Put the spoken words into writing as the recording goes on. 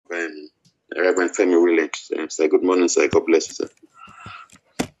Reverend Femi Williams. Sir, good morning, sir. God bless you, sir.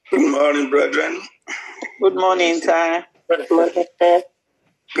 Good morning, brethren. Good morning, sir.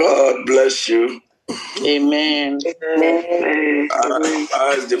 God bless you. Amen.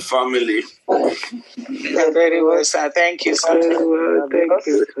 How's the family? Very well, sir. Thank you, sir. Thank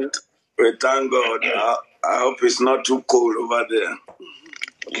you, sir. We thank God. I hope it's not too cold over there.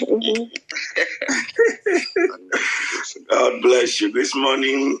 God bless you. This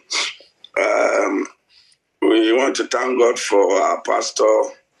morning, we want to thank God for our pastor,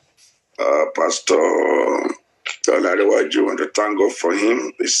 Pastor Olariwaju. We want to thank God for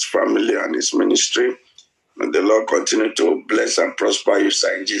him, his family, and his ministry. And the Lord continue to bless and prosper you,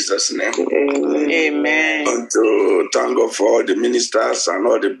 sir, in Jesus' name. Amen. And to thank God for all the ministers and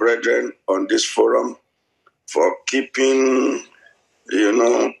all the brethren on this forum for keeping,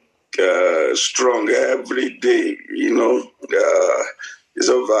 strong every day.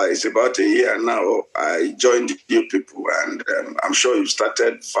 It's about a year now. I joined you people, and I'm sure you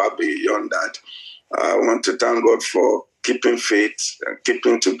started far beyond that. I want to thank God for keeping faith,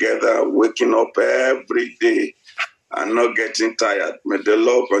 keeping together, waking up every day, and not getting tired. May the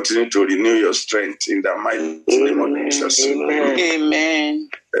Lord continue to renew your strength in the mighty name of Jesus. Amen.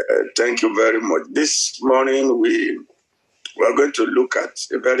 Thank you very much. This morning we are going to look at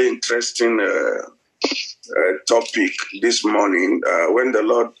a very interesting topic this morning. When the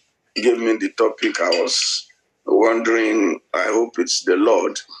Lord gave me the topic, I was wondering, I hope it's the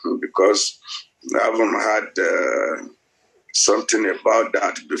Lord, because I haven't had something about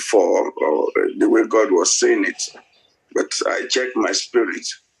that before, or the way God was saying it. But I checked my spirit,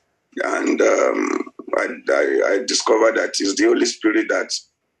 and I discovered that it's the Holy Spirit that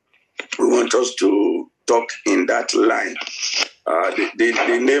we want us to talk in that line.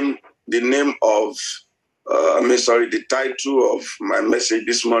 The title of my message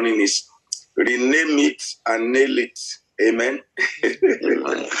this morning is Rename It and Nail It. Amen.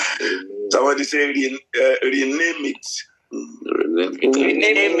 Somebody say rename it.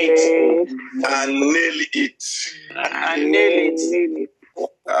 Rename it And nail it. and nail it.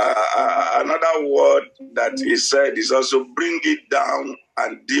 Another word that he said is also bring it down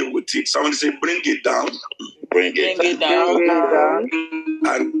and deal with it. Somebody say bring it down. Bring it down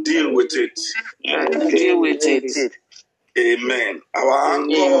And deal with it. and deal with it. Amen.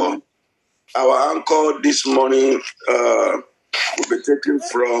 Our anchor this morning will be taken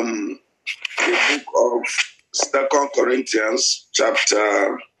from the book of 2 Corinthians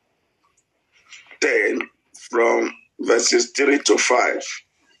chapter 10 from verses 3 to 5.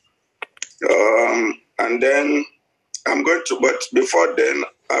 And then but before then,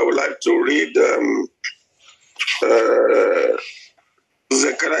 I would like to read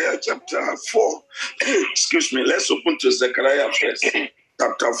Zechariah chapter 4. Excuse me, let's open to Zechariah first,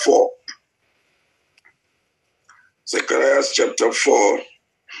 chapter 4. Zechariah chapter 4.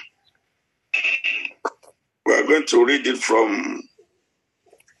 We are going to read it from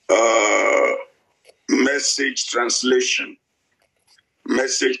Message translation.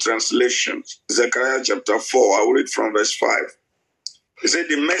 Message translation. Zechariah chapter 4. I will read from verse 5. It said,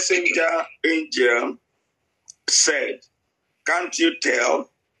 the messenger angel said, can't you tell?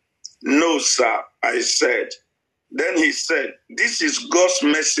 No, sir, I said. Then he said, this is God's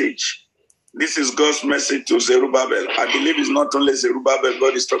message. This is God's message to Zerubbabel. I believe it's not only Zerubbabel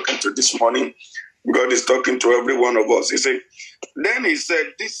God is talking to this morning. God is talking to every one of us. Then he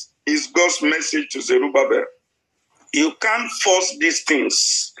said, this is God's message to Zerubbabel. You can't force these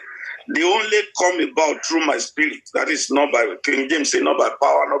things. They only come about through my spirit. That is not by, King James say, not by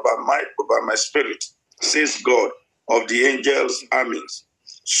power, not by might, but by my spirit, says God of the angels' armies.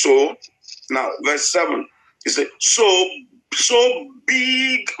 So, now, verse 7, he said, so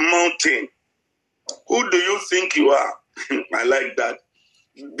big mountain, who do you think you are? I like that.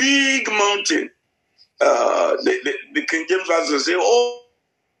 Big mountain. The King James Version say, oh,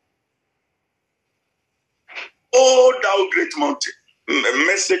 thou great mountain.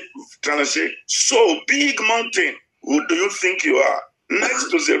 Message translation, so big mountain, who do you think you are? Next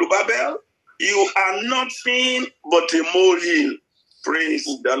to Zerubbabel, you are nothing but a molehill. Praise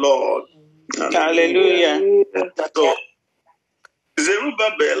the Lord. Hallelujah. So,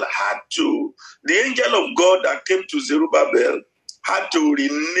 Zerubbabel the angel of God that came to Zerubbabel had to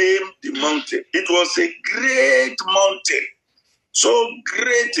rename the mountain. It was a great mountain, so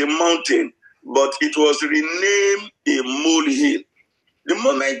great a mountain, but it was renamed a molehill. The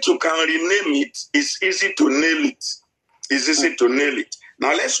moment you can rename it, it's easy to nail it. It's easy to nail it.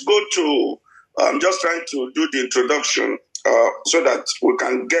 Now let's go to, I'm just trying to do the introduction so that we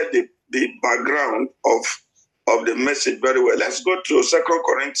can get the background of the message very well. Let's go to 2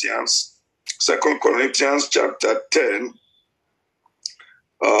 Corinthians 2 Corinthians chapter 10.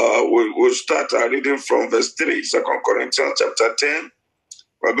 We'll start our reading from verse 3. 2 Corinthians chapter 10.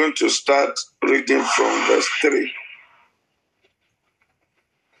 We're going to start reading from verse 3.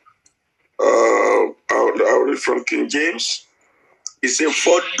 I'll read from King James. He said,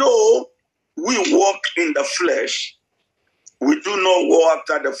 "For though we walk in the flesh, we do not war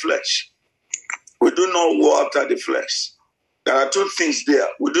after the flesh." We do not war after the flesh. There are two things there.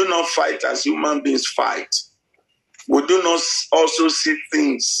 We do not fight as human beings fight. We do not also see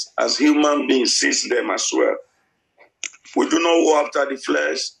things as human beings see them as well. We do not war after the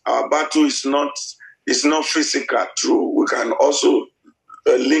flesh. Our battle is not physical. True. We can also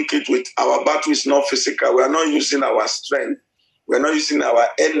link it with our battle is not physical. We are not using our strength. We are not using our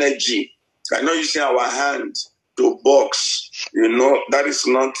energy. We are not using our hand to box. That is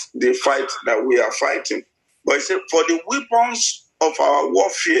not the fight that we are fighting. But he said, for the weapons of our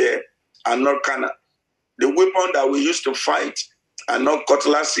warfare are not carnal. The weapon that we use to fight are not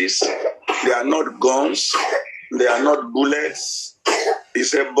cutlasses. They are not guns. They are not bullets. He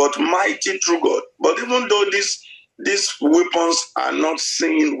said, but mighty through God. But even though these weapons are not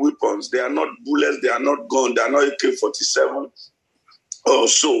singing weapons, they are not bullets, they are not guns, they are not AK-47 or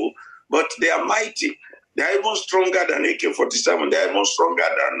so, but they are mighty. They are even stronger than AK-47. They are even stronger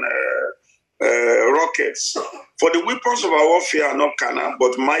than rockets. For the weapons of our warfare are not carnal,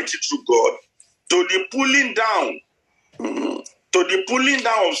 but mighty through God, to the pulling down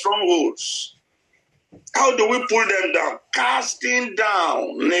of strongholds. How do we pull them down? Casting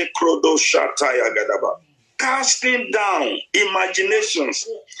down, casting down imaginations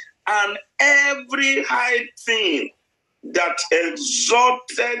and every high thing that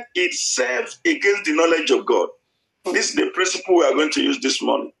exalted itself against the knowledge of God. This is the principle we are going to use this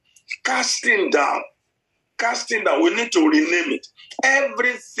morning. Casting down. We need to rename it.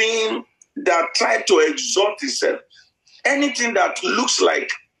 Everything that tried to exalt itself, anything that looks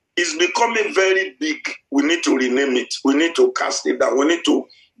like is becoming very big, we need to rename it. We need to cast it down. We need to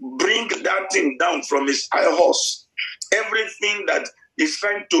bring that thing down from its high horse. Everything that is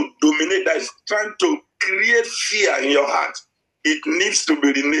trying to dominate, that is trying to create fear in your heart, it needs to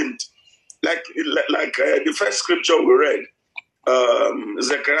be renamed. Like the first scripture we read,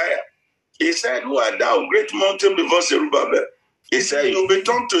 Zechariah. He said, "Who art thou, great mountain before Zerubbabel?" He said, "You'll be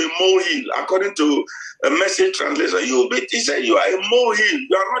turned to a molehill." According to a Message translation, he said, "You are a molehill.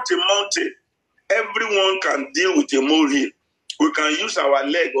 You are not a mountain." Everyone can deal with a molehill. We can use our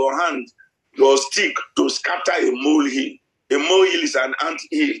leg or hand or stick to scatter a molehill. A molehill is an ant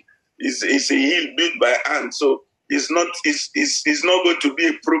hill. It's a hill built by ants. So it's not going to be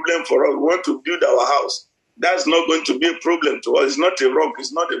a problem for us. We want to build our house. That's not going to be a problem to us. It's not a rock.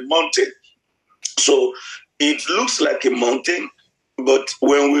 It's not a mountain. So it looks like a mountain, but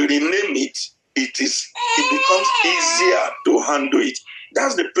when we rename it, it becomes easier to handle it.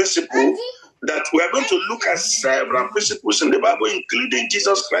 That's the principle that we are going to look at several principles in the Bible, including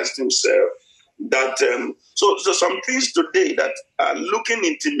Jesus Christ himself. That so some things today that are looking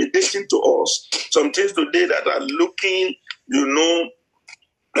intimidating to us, some things today that are looking,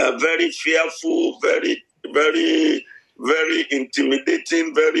 very fearful, very, very, very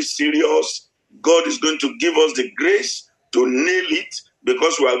intimidating, very serious. God is going to give us the grace to nail it,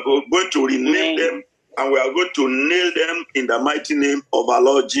 because we are going to rename them, and we are going to nail them in the mighty name of our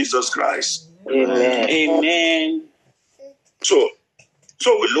Lord Jesus Christ. Amen. Amen. So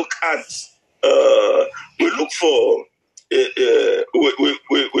we look at we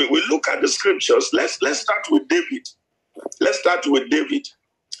look at the scriptures. Let's start with David. Let's start with David.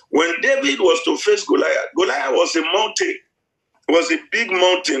 When David was to face Goliath, Goliath was a mountain. It was a big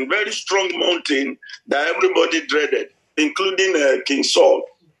mountain, very strong mountain that everybody dreaded, including King Saul.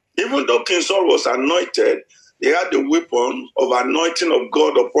 Even though King Saul was anointed, he had the weapon of anointing of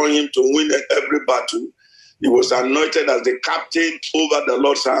God upon him to win every battle. He was anointed as the captain over the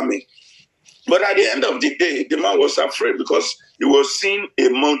Lord's army. But at the end of the day, the man was afraid because he was seeing a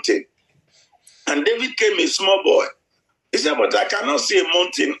mountain. And David came a small boy. He said, "But I cannot see a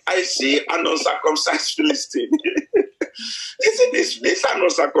mountain. I see an uncircumcised Philistine." He said, this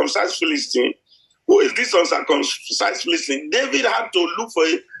uncircumcised Philistine? Who is this uncircumcised Philistine? David had to look for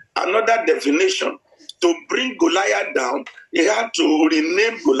another definition. To bring Goliath down, he had to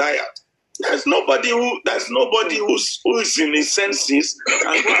rename Goliath. There's nobody who is in his senses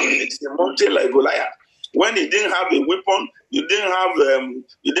and go and make a mountain like Goliath. When he didn't have a weapon, you didn't have gun,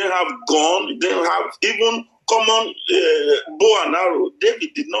 you didn't have even common bow and arrow.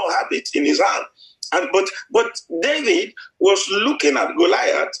 David did not have it in his hand. But David was looking at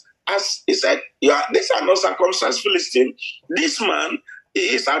Goliath as he said, "These are not circumcised Philistine. This man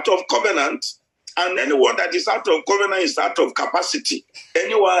is out of covenant, and anyone that is out of covenant is out of capacity.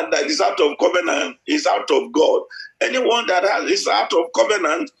 Anyone that is out of covenant is out of God. Anyone that is out of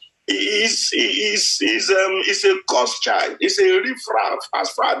covenant is a cursed child. It's a riffraff. As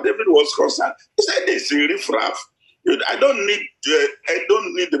far as David was concerned, he said it's a riffraff. I don't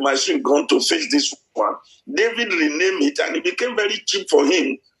need the machine gun to face this one. David renamed it, and it became very cheap for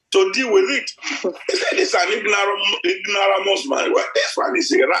him to deal with it. He said it's an ignoramus man. Well, this one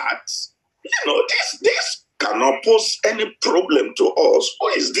is a rat. This cannot pose any problem to us. Who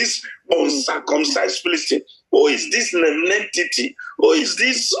is this uncircumcised Philistine? Who is this nonentity? Who is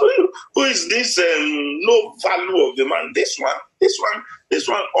this no value of the man? This one.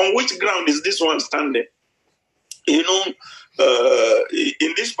 On which ground is this one standing? In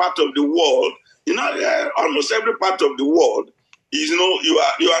this part of the world, almost every part of the world, you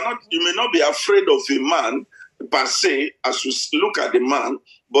may not be afraid of a man per se as you look at the man,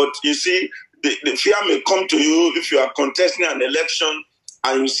 but you see, the fear may come to you if you are contesting an election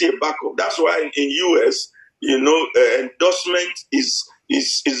and you see a backup. That's why in US, endorsement is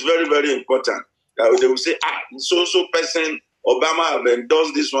very, very important. They will say, so person, Obama have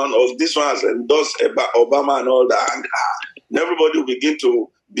endorsed this one, or this one has endorsed Obama and all that. And everybody will begin to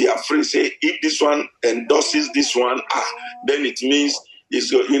be afraid, say, if this one endorses this one, then it means,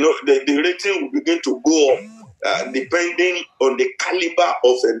 the rating will begin to go up, depending on the caliber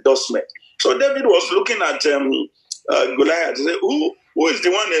of endorsement. So David was looking at Goliath and said, who is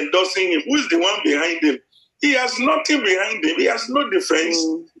the one endorsing him? Who is the one behind him? He has nothing behind him. He has no defense.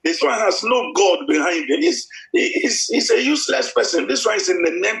 This one has no God behind him. He's a useless person. This one is an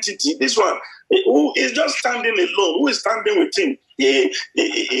entity. This one who is just standing alone. Who is standing with him? He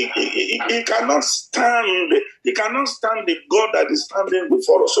cannot stand. He cannot stand the God that is standing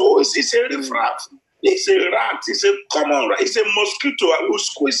before us. So he's a riffraff. He's a rat. He's a common rat. He's a mosquito. I will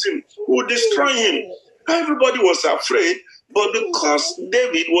squeeze him. Will destroy him. Everybody was afraid, but because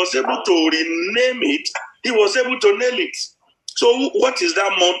David was able to rename it, he was able to nail it. So what is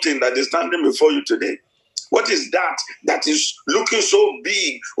that mountain that is standing before you today? What is that is looking so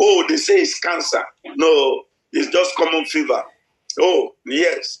big? Oh, they say it's cancer. No, it's just common fever. Oh,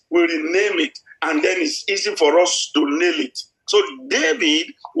 yes, we rename it, and then it's easy for us to nail it. So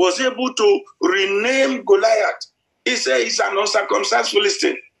David was able to rename Goliath. He said he's an uncircumcised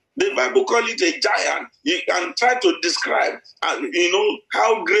Philistine. The Bible calls it a giant. You can try to describe, how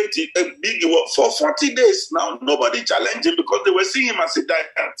great a big he was. For 40 days now, nobody challenged him because they were seeing him as a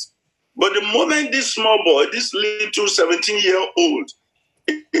giant. But the moment this small boy, this little 17-year-old,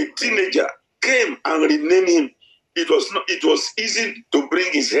 a teenager, came and renamed him, it was easy to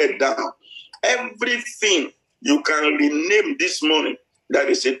bring his head down. Everything you can rename this morning that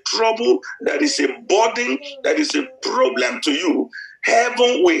is a trouble, that is a burden, that is a problem to you,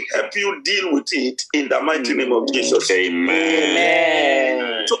 heaven will help you deal with it in the mighty name of Jesus.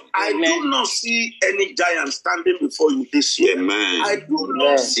 Amen. So I do not see any giant standing before you this year. Amen. I do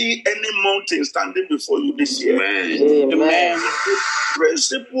not see any mountain standing before you this year. Amen. Amen. The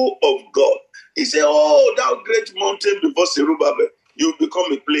principle of God. He said, oh, thou great mountain before Zerubbabel, you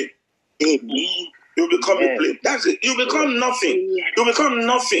become a plain. Amen. You become a plain. That's it. You become nothing. You become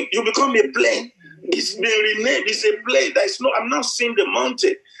nothing. You become a plain. It's been renamed. It's a plain. I'm not seeing the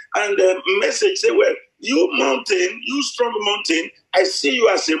mountain. And the message say, well, you mountain, you strong mountain, I see you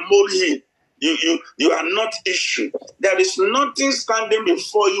as a molehill. You are not issue. There is nothing standing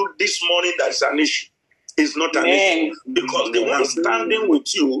before you this morning that's an issue. It's not an issue. Because the one standing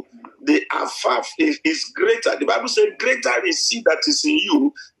with you, the afaf is greater. The Bible says, greater is he that is in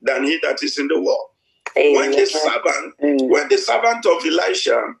you than he that is in the world. When the servant of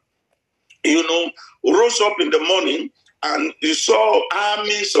Elisha, rose up in the morning and he saw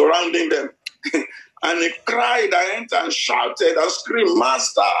army surrounding them. And he cried and shouted and screamed,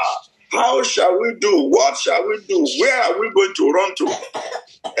 Master, how shall we do? What shall we do? Where are we going to run to?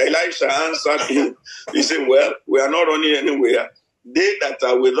 Elisha answered him. He said, well, we are not running anywhere. They that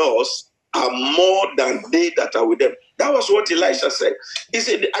are with us are more than they that are with them. That was what Elisha said. He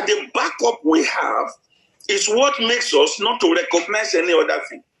said, at the backup we have is what makes us not to recognize any other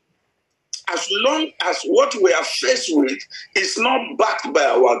thing. As long as what we are faced with is not backed by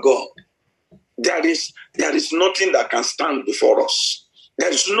our God, there is nothing that can stand before us.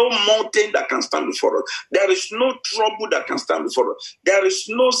 There is no mountain that can stand before us. There is no trouble that can stand before us. There is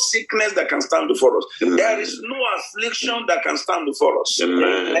no sickness that can stand before us. Amen. There is no affliction that can stand before us.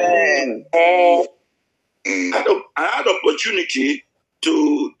 Amen. I had opportunity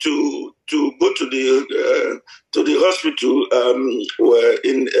to go to the hospital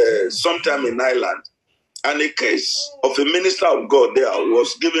sometime in Ireland, And a case of a minister of God there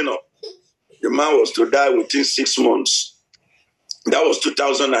was given up. The man was to die within 6 months. That was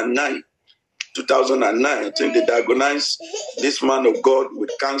 2009. 2009, I think they diagnosed this man of God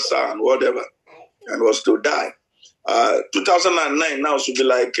with cancer and whatever, and was to die. 2009 now should be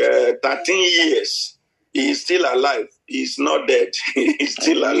like 13 years. He is still alive. He's not dead. He's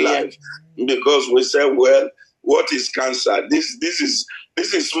still alive. Because we say, well, what is cancer? This is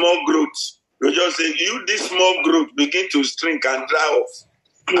small growth. We just say, this small growth begin to shrink and dry off.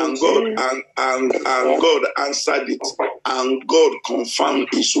 And God answered it, and God confirmed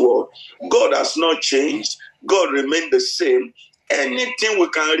His word. God has not changed. God remained the same. Anything we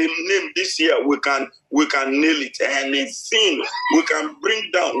can rename this year, we can nail it. Anything we can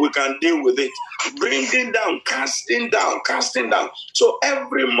bring down, we can deal with it. Bringing down, casting down. So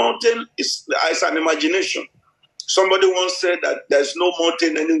every mountain is an imagination. Somebody once said that there's no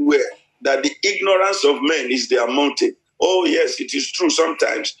mountain anywhere, that the ignorance of men is their mountain. Oh, yes, it is true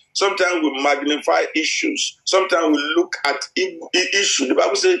sometimes. Sometimes we magnify issues. Sometimes we look at issues. The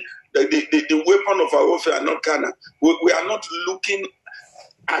Bible says that the weapon of our warfare are not carnal. We are not looking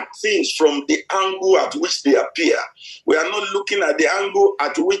at things from the angle at which they appear. We are not looking at the angle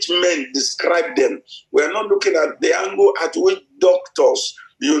at which men describe them. We are not looking at the angle at which doctors,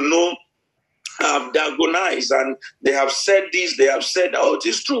 have diagnosed and they have said this, they have said that. Oh, it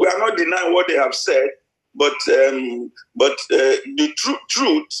is true. We are not denying what they have said. But the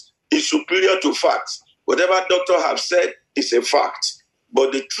truth is superior to facts. Whatever doctor have said is a fact.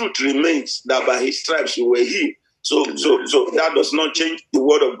 But the truth remains that by His stripes you were healed. So that does not change the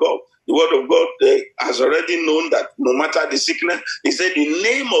word of God. The word of God has already known that no matter the sickness, He said the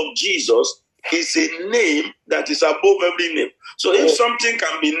name of Jesus is a name that is above every name. So if something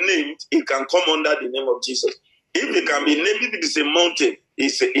can be named, it can come under the name of Jesus. If it can be named, if it is a mountain,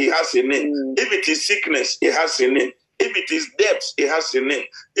 it has a name. If it is sickness, it has a name. If it is depth, it has a name.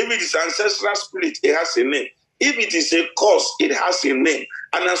 If it is ancestral spirit, it has a name. If it is a cause, it has a name.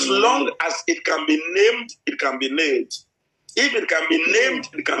 And as long as it can be named, it can be nailed. If it can be named,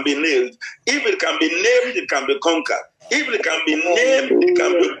 it can be nailed. If it can be named, it can be conquered. If it can be named, it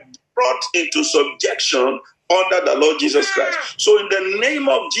can be brought into subjection under the Lord Jesus Christ. So in the name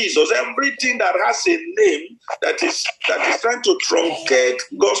of Jesus, everything that has a name that is trying to truncate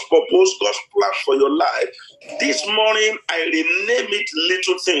God's purpose, God's plan for your life, this morning I rename it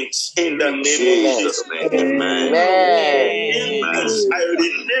little things in the name of Jesus. Amen. I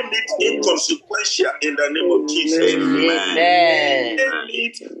rename it inconsequential in the name of Jesus. Amen. Rename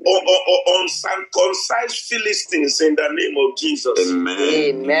it uncircumcised Philistines in the name of Jesus.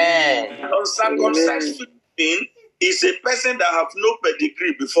 Amen. Uncircumcised Philistine is a person that have no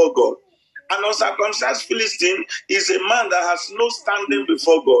pedigree before God. An uncircumcised Philistine is a man that has no standing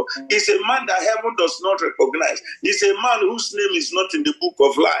before God. Is a man that heaven does not recognize. Is a man whose name is not in the book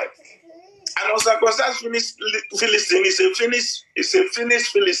of life. An uncircumcised Philistine is a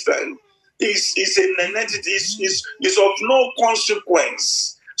finished Philistine. Is an entity. Is of no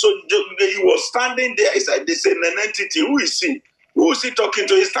consequence. So he was standing there. It's like this an entity. Who is he? Who is he talking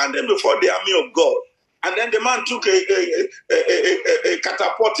to? He's standing before the army of God. And then the man took a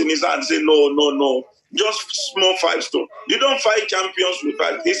catapult in his hand and said, no, just small 5 stones. You don't fight champions with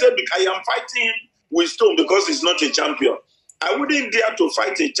 5. He said, I am fighting him with stone because he's not a champion. I wouldn't dare to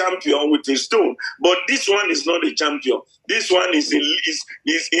fight a champion with a stone, but this one is not a champion. This one is a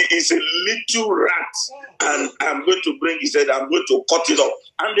little rat, and I'm going to bring, he said, I'm going to cut it off.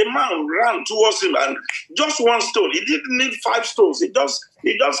 And the man ran towards him, and just 1 stone. He didn't need 5 stones. He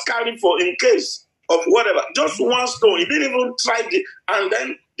just carried for in case of whatever. Just 1 stone. He didn't even try it. And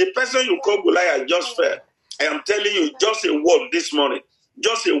then the person you call Goliath just fell. I am telling you, just a word this morning.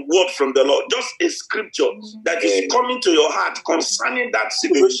 Just a word from the Lord. Just a scripture that is coming to your heart concerning that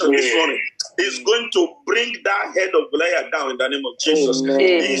situation this morning is going to bring that head of Goliath down in the name of Jesus.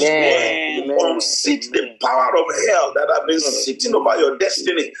 He is going to unseat the power of hell that have been sitting over your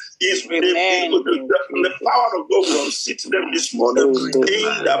destiny. The power of God will unseat them this morning in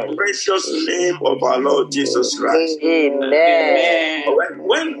the precious name of our Lord Jesus Christ. Amen.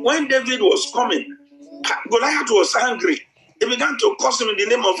 When David was coming, Goliath was angry. He began to curse him in the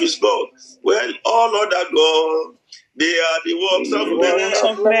name of his God. Well, all other gods, they are the works of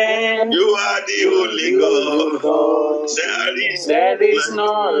man. You are the only God. There is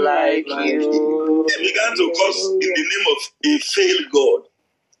none like you. He began to curse in the name of a failed God,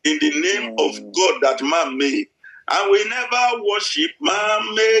 in the name of God that man made. And we never worship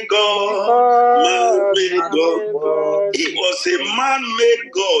man-made God. Man-made God. It was a man-made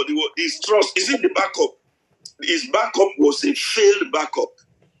God. His trust. Is it the backup? His backup was a failed backup.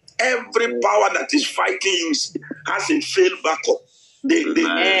 every power that is fighting you has a failed backup.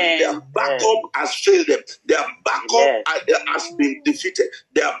 Their backup has failed them. Their backup has been defeated.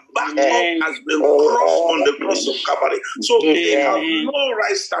 Their backup has been crushed on the cross of Calvary. So they have no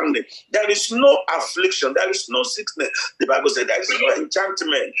right standing. There is no affliction. There is no sickness. The Bible said there is no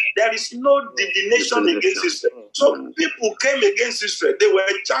enchantment. There is no divination against Israel. So people came against Israel. They were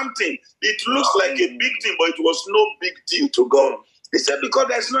chanting. It looks like a big thing, but it was no big deal to God. They said because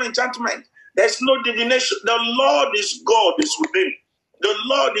there is no enchantment. There is no divination. The Lord is God is within. The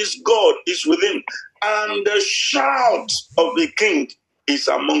Lord is God is within, and the shout of the king is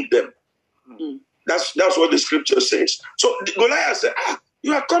among them. That's what the scripture says. So Goliath said,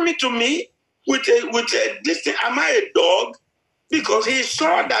 "You are coming to me with this thing. Am I a dog?" Because he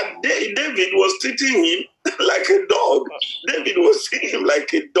saw that David was treating him like a dog. David was seeing him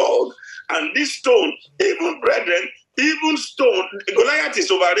like a dog, and this stone, even brethren, even stone. Goliath is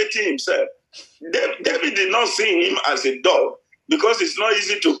overrating himself. David did not see him as a dog. Because it's not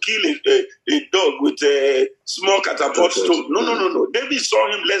easy to kill a dog with a small catapult stone. No. David saw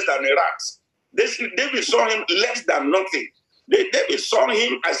him less than a rat. David saw him less than nothing. David saw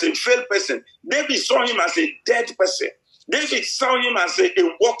him as a failed person. David saw him as a dead person. David saw him as a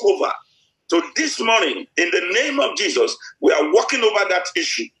walkover. So this morning, in the name of Jesus, we are walking over that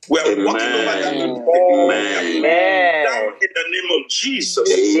issue. We are walking over that issue. Down in the name of Jesus.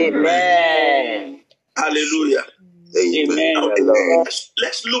 Amen. Hallelujah. Amen. Now,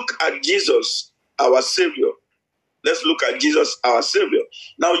 let's look at Jesus, our Savior. Let's look at Jesus, our Savior.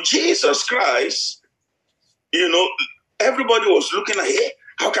 Now, Jesus Christ, everybody was looking at, hey,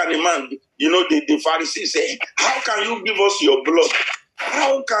 how can a man, the Pharisees say, how can you give us your blood?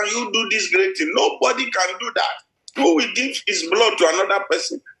 How can you do this great thing? Nobody can do that. Who will give his blood to another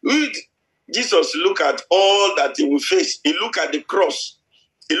person? Jesus look at all that he will face. He look at the cross.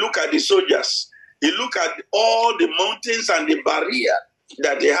 He look at the soldiers. He looked at all the mountains and the barrier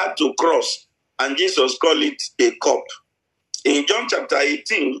that they had to cross, and Jesus called it a cup. In John chapter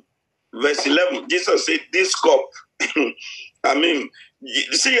 18, verse 11, Jesus said, this cup. I mean,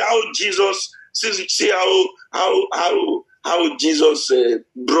 see how Jesus, how Jesus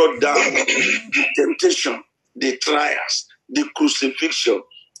brought down the temptation, the trials, the crucifixion.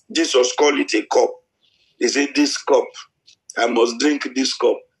 Jesus called it a cup. He said, this cup, I must drink this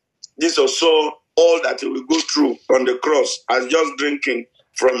cup. Jesus saw all that he will go through on the cross as just drinking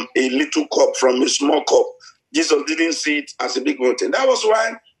from a little cup, from a small cup. Jesus didn't see it as a big mountain. That was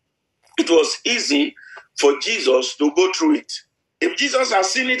why it was easy for Jesus to go through it. If Jesus had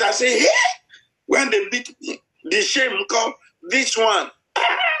seen it and say, hey, when they beat me, the shame come, this one,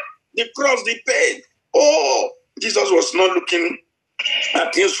 the cross, the pain. Oh, Jesus was not looking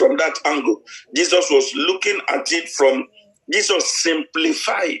at things from that angle. Jesus was looking at it from, Jesus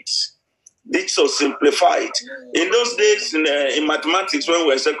simplified. Jesus simplified. In those days, in mathematics, when we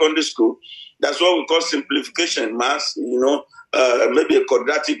were in secondary school, that's what we call simplification, maths, maybe a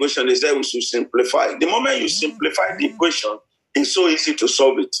quadratic equation, they say we should simplify. The moment you simplify the equation, it's so easy to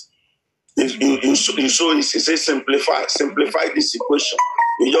solve it. It's so easy. Say simplify this equation.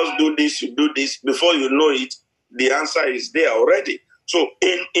 You just do this, you do this. Before you know it, the answer is there already. So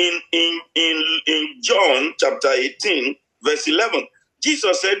in John chapter 18, verse 11,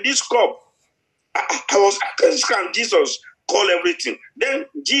 Jesus said, this cup, can Jesus call everything? Then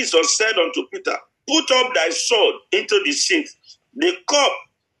Jesus said unto Peter, put up thy sword into the sheath. The cup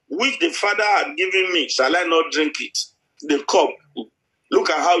which the Father had given me, shall I not drink it? The cup. Look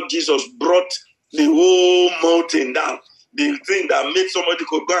at how Jesus brought the whole mountain down. The thing that made somebody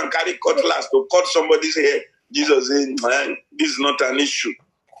could go and carry cutlass to cut somebody's hair. Jesus said, man, this is not an issue.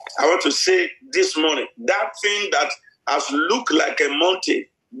 I want to say this morning, that thing that has looked like a mountain,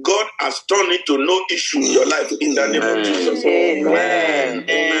 God has turned it to no issue in your life in the name of Jesus. Amen.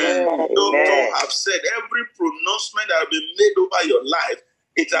 Doctor have said every pronouncement that has been made over your life,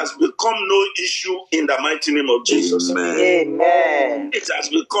 it has become no issue in the mighty name of Jesus. Amen. It has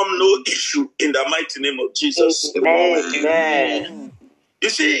become no issue in the mighty name of Jesus. Amen. You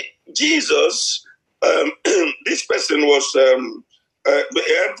see, Jesus, this person was,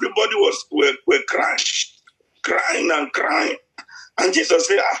 everybody were crying and crying. And Jesus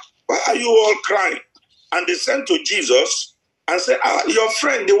said, why are you all crying? And they sent to Jesus and said, your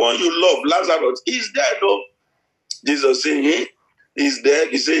friend, the one you love, Lazarus, is dead, though. Jesus said, he's dead.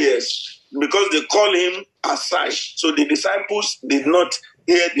 He said, yes. Because they call him aside. So the disciples did not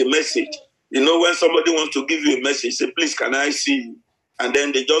hear the message. You know, when somebody wants to give you a message, say, please, can I see you? And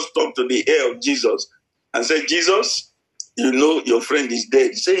then they just talk to the ear of Jesus and say, Jesus, you know your friend is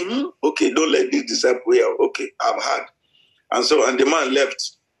dead. He said, okay, don't let this disciple hear. Okay, I've heard. And the man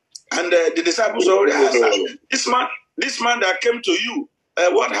left. And the disciples already asked, this man that came to you,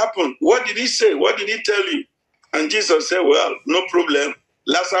 what happened? What did he say? What did he tell you? And Jesus said, well, no problem.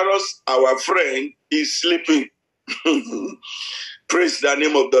 Lazarus, our friend, is sleeping. Praise the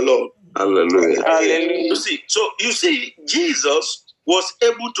name of the Lord. Hallelujah. Hallelujah. You see, Jesus was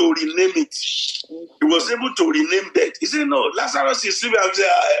able to rename it. He was able to rename that. He said, no, Lazarus is sleeping. I said,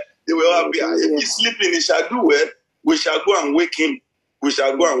 they will all be, if he's sleeping, he shall do well. We shall go and wake him. We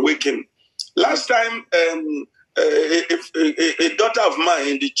shall go and wake him. Last time, a daughter of mine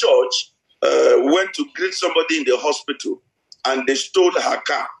in the church went to greet somebody in the hospital, and they stole her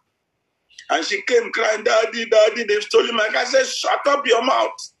car. And she came crying, Daddy, Daddy, they've stolen my car. I said, shut up your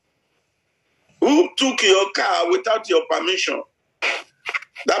mouth. Who took your car without your permission?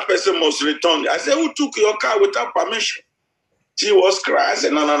 That person must return. I said, who took your car without permission? She was crying. I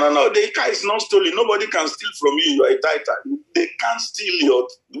said, no, the car is not stolen. Nobody can steal from you. You are a tither. They can't steal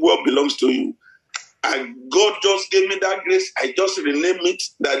what belongs to you. And God just gave me that grace. I just renamed it,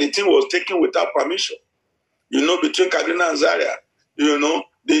 that the thing was taken without permission. You know, between Kaduna and Zaria, you know,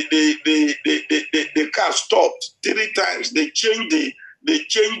 the car stopped 3 times. They changed the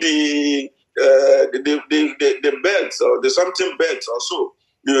belts, or the something belts or so.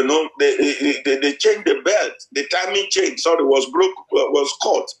 You know, they changed the belt. The timing chain, was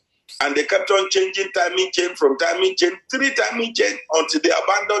caught. And they kept on changing timing chain from timing chain, 3 timing chain, until they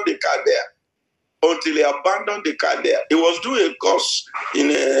abandoned the car there. He was doing a course in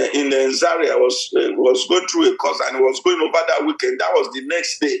Zaria. Was going through a course, and he was going over that weekend. That was the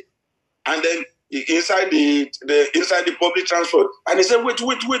next day. And then inside the public transport, and he said, wait.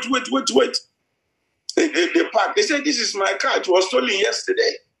 They parked. They said, this is my car. It was stolen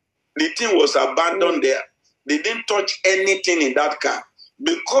yesterday. The thing was abandoned there. They didn't touch anything in that car.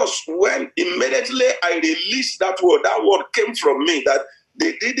 Because when immediately I released that word came from me, that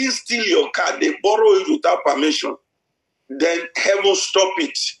they didn't steal your car, they borrowed it without permission. Then heaven stop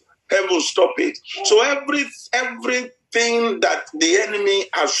it. So everything that the enemy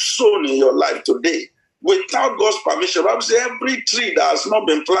has sown in your life today, without God's permission, Bible says every tree that has not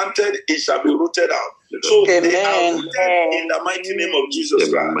been planted, it shall be rooted out. So they are rooted in the mighty name of Jesus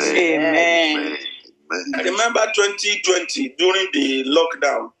Christ. Amen. I remember 2020, during the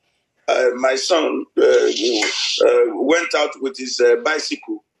lockdown, my son went out with his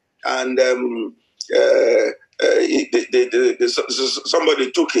bicycle, and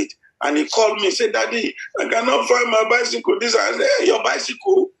somebody took it, and he called me and said, Daddy, I cannot find my bicycle. I said, hey, your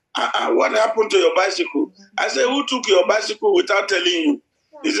bicycle? What happened to your bicycle? I said, who took your bicycle without telling you?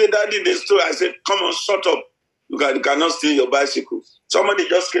 He said, Daddy, they stole. I said, come on, shut up. You cannot steal your bicycle. Somebody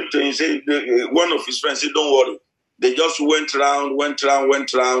just came to him and said, one of his friends said, don't worry. They just went round.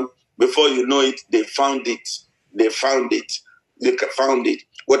 Before you know it, they found it.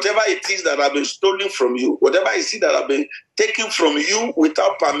 Whatever it is that have been stolen from you, whatever it is that have been taken from you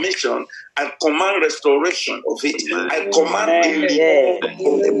without permission, I command restoration of it. I command the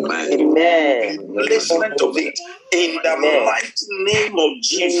replacement of it in the mighty name of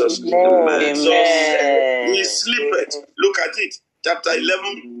Jesus. We sleep it. Look at it. Chapter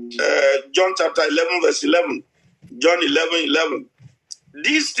 11, John chapter 11, verse 11. John 11:11.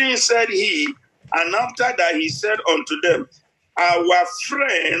 These things said he, and after that he said unto them, our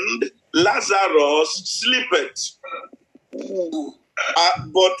friend Lazarus sleepeth,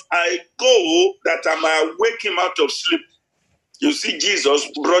 but I go that I might wake him out of sleep. You see, Jesus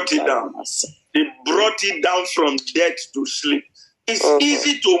brought it down. He brought it down from death to sleep. It's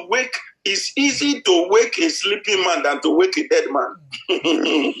easy to wake. It's easy to wake a sleeping man than to wake a dead man.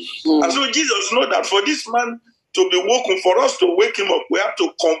 And so Jesus knows that for this man to be woken, for us to wake him up, we have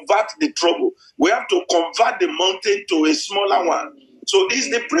to convert the trouble. We have to convert the mountain to a smaller one. So it's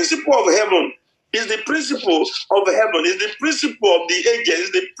the principle of heaven. It's the principle of heaven. It's the principle of the ages.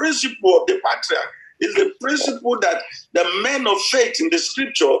 It's the principle of the patriarch. It's the principle that the men of faith in the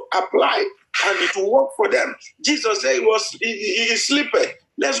scripture apply, and it will work for them. Jesus said he is sleeping.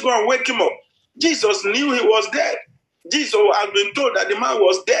 Let's go and wake him up. Jesus knew he was dead. Jesus had been told that the man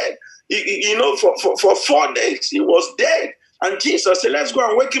was dead. For 4 days he was dead. And Jesus said, let's go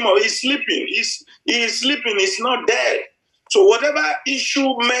and wake him up. He's sleeping. He's sleeping. He's not dead. So whatever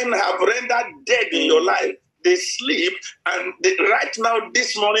issue men have rendered dead in your life, they sleep. And right now,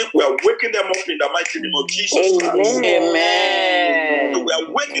 this morning, we are waking them up in the mighty name of Jesus Christ. Amen. We are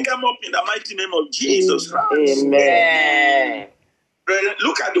waking them up in the mighty name of Jesus Christ. Amen.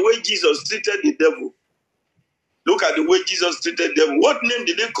 Look at the way Jesus treated the devil. Look at the way Jesus treated devil. What name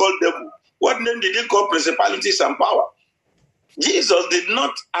did he call devil? What name did he call principalities and power? Jesus did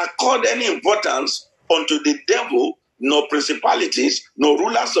not accord any importance unto the devil, nor principalities, nor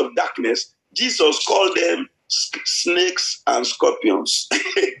rulers of darkness. Jesus called them snakes and scorpions.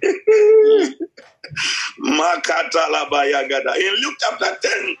 In Luke chapter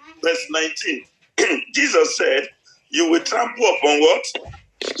 10, verse 19, Jesus said, you will trample upon what?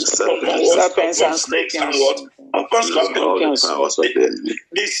 Serpents and snakes and scorpions. what? Upon scorpions.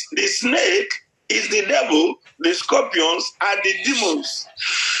 The snake is the devil, the scorpions are the demons.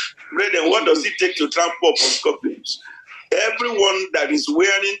 Brethren, what does it take to trample upon scorpions? Everyone that is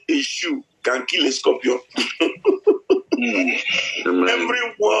wearing a shoe can kill a scorpion.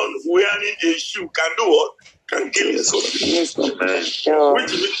 Everyone wearing a shoe can do what? Can kill a scorpion.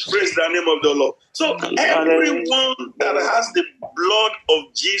 Which praise the name of the Lord. So everyone that has the blood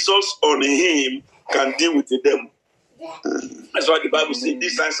of Jesus on him can deal with the devil. That's why the Bible says,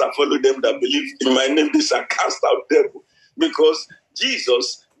 these signs shall follow them that believe in my name, they shall cast out devil. Because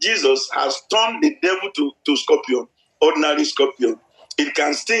Jesus has turned the devil to scorpion, ordinary scorpion. It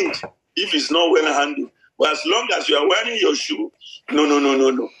can sting if it's not well handled. But as long as you are wearing your shoe,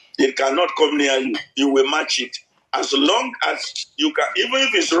 no. It cannot come near you. You will match it. As long as you can, even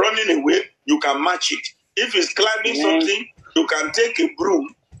if it's running away, you can match it. If it's climbing something, you can take a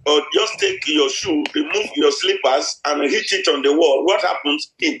broom or just take your shoe, remove your slippers and hit it on the wall. What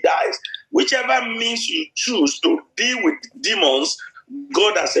happens? It dies. Whichever means you choose to deal with demons,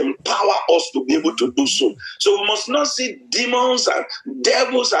 God has empowered us to be able to do so. So we must not see demons and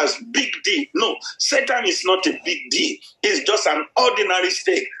devils as big deal. No, Satan is not a big deal. It's just an ordinary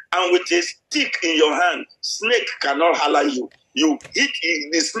snake. And with a stick in your hand, snake cannot holler you. You hit,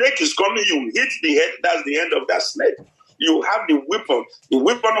 the snake is coming, you hit the head, that's the end of that snake. You have the weapon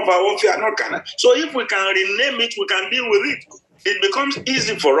of our warfare, not carnal. So if we can rename it, we can deal with it. It becomes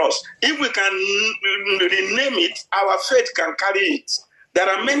easy for us. If we can rename it, our faith can carry it. There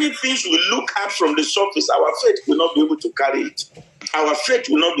are many things we look at from the surface. Our faith will not be able to carry it. Our faith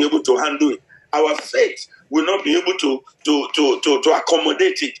will not be able to handle it. Our faith will not be able to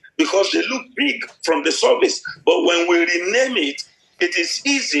accommodate it because they look big from the surface. But when we rename it, it is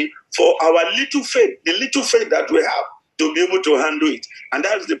easy for our little faith, the little faith that we have, to be able to handle it. And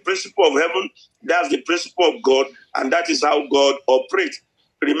that's the principle of heaven. That's the principle of God. And that is how God operates.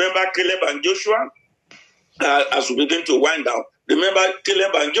 Remember Caleb and Joshua? As we begin to wind down, remember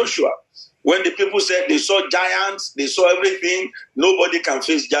Caleb and Joshua? When the people said they saw giants, they saw everything, nobody can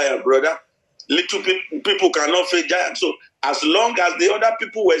face giants, brother. Little people cannot face giants. So as long as the other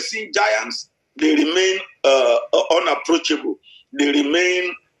people were seeing giants, they remain unapproachable. They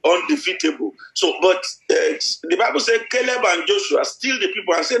remain undefeatable. So, but the Bible said Caleb and Joshua still the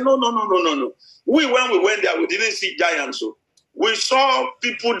people and said, no. When we went there, we didn't see giants. So we saw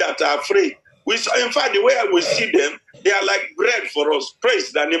people that are afraid. We saw, in fact, the way I will see them, they are like bread for us.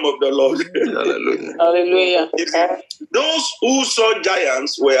 Praise the name of the Lord. Hallelujah. Those who saw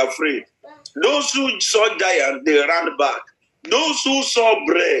giants were afraid. Those who saw giants, they ran back. Those who saw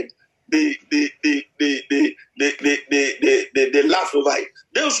bread, they laugh over it.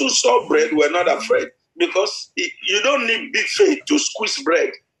 Those who saw bread were not afraid because you don't need big faith to squeeze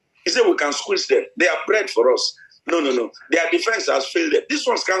bread. He said we can squeeze them. They are bread for us. No. Their defense has failed them. These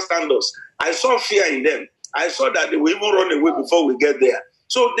ones can't stand us. I saw fear in them. I saw that they will even run away before we get there.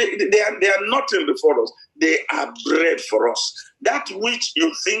 So they are nothing before us. They are bread for us. That which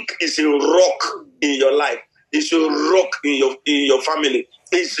you think is a rock in your life, is a rock in your family,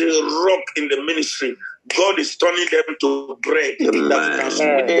 is a rock in the ministry. God is turning them to bread that can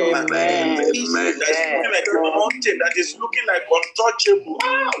sweep your hand. That is looking like a mountain, that is looking like untouchable.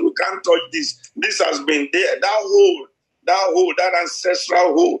 We can't touch this. This has been there. That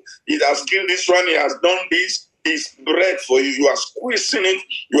ancestral hole. It has killed this one. He has done this. It's bread for you. You are squeezing it.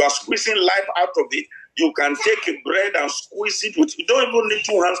 You are squeezing life out of it. You can take a bread and squeeze it with. You don't even need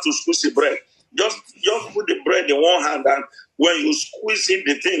two hands to squeeze the bread. Just put the bread in one hand, and when you squeeze it,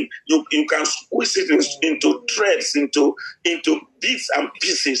 the thing you can squeeze it into threads, into bits and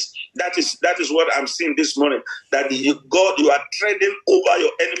pieces. That is what I'm seeing this morning. That you are treading over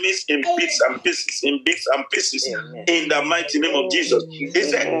your enemies in bits and pieces, in the mighty name of Jesus. He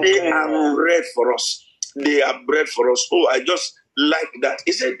said they are bread for us. They are bread for us. Oh, I just like that.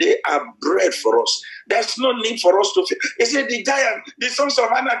 He said they are bread for us. There's no need for us to fear. He said the giant, the sons of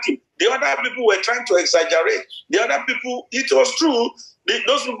anarchy, the other people were trying to exaggerate. The other people, it was true,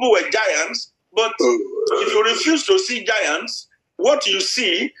 those people were giants, but if you refuse to see giants, what you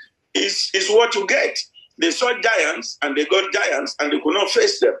see is what you get. They saw giants and they got giants and they could not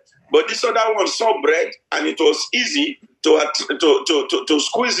face them. But this other one saw bread and it was easy to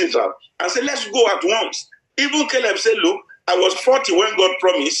squeeze it out and say, let's go at once. Even Caleb said, look, I was 40 when God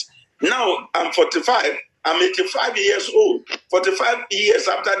promised. Now I'm 45. I'm 85 years old, 45 years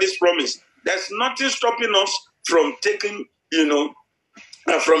after this promise. There's nothing stopping us from taking, from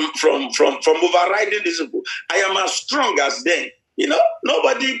overriding this. I am as strong as then.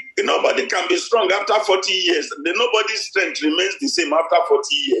 Nobody can be strong after 40 years. Nobody's strength remains the same after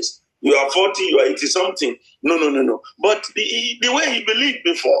 40 years. You are 40, you are 80 something. No. But the way he believed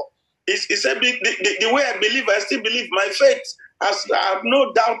before, the way I believe, I still believe. My faith, I have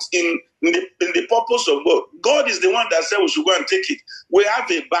no doubt in the purpose of God. God is the one that said we should go and take it. We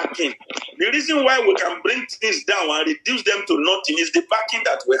have a backing. The reason why we can bring things down and reduce them to nothing is the backing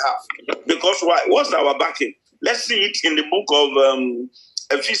that we have. Because why? What's our backing? Let's see it in the book of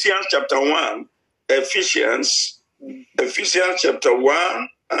Ephesians chapter 1. Ephesians chapter 1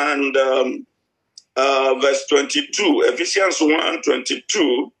 and verse 22. Ephesians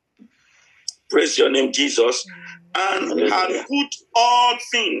 1:22. Praise your name, Jesus. And had put all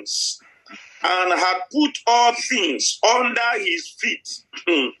things under his feet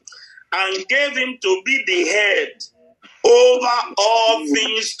and gave him to be the head over all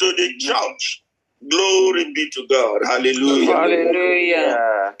things to the church. Glory be to God. Hallelujah.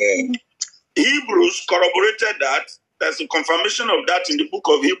 Hallelujah. Hebrews corroborated that. There's a confirmation of that in the book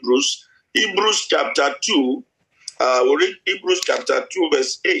of Hebrews. Hebrews chapter 2. We'll read Hebrews chapter 2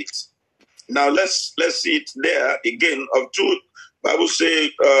 verse 8. Now let's see it there again. Of 2, Bible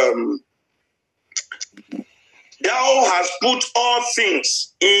say, thou hast put all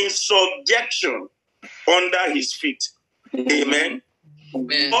things in subjection under his feet. Amen.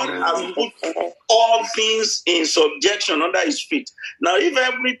 God has put all things in subjection under his feet. Now, if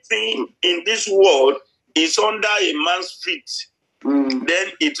everything in this world is under a man's feet,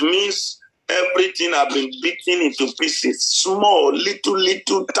 then it means everything has been beaten into pieces. Small,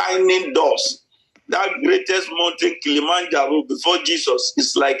 little, tiny dust. That greatest mountain, Kilimanjaro, before Jesus,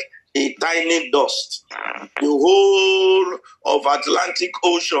 is like a tiny dust. The whole of Atlantic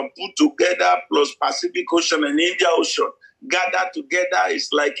Ocean put together, plus Pacific Ocean and Indian Ocean, gathered together is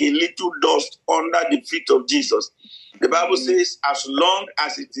like a little dust under the feet of Jesus. The Bible says, as long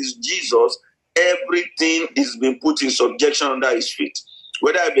as it is Jesus, everything is being put in subjection under his feet.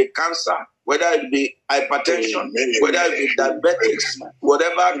 Whether it be cancer, whether it be hypertension, whether it be diabetics,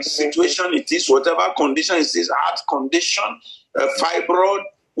 whatever situation it is, whatever condition it is, heart condition, fibroid,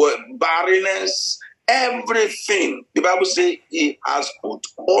 barrenness, everything. The Bible says he has put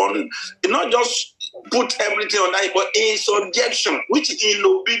on, not just put everything on that, but in subjection, which in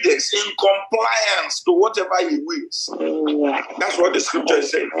obedience, in compliance to whatever he wills. That's what the scripture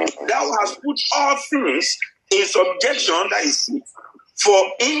is saying. Thou hast put all things in subjection under his feet.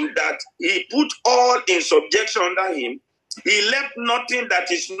 For in that he put all in subjection under him, he left nothing that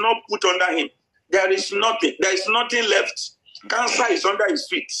is not put under him. There is nothing. There is nothing left. Cancer is under his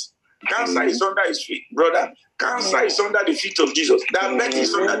feet. Cancer is under his feet, brother. Cancer is under the feet of Jesus. Diabetes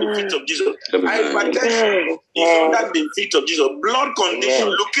is under the feet of Jesus. Hypertension is under the feet of Jesus. Blood condition,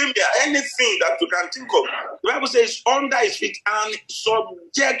 leukemia, anything that you can think of. The Bible says under his feet and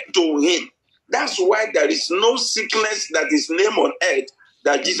subject to him. That's why there is no sickness that is named on earth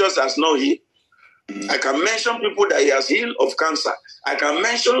that Jesus has not healed. I can mention people that he has healed of cancer. I can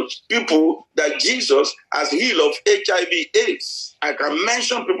mention people that Jesus has healed of HIV/AIDS. I can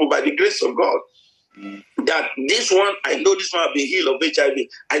mention people by the grace of God that this one, I know this one has been healed of HIV.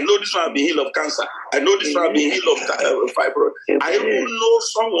 I know this one has been healed of cancer. I know this one has been healed of fibroid. I even know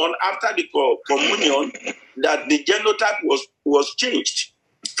someone after the communion that the genotype was changed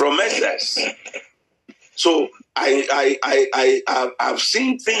from SS. So I've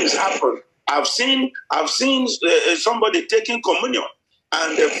seen things happen. I've seen somebody taking communion,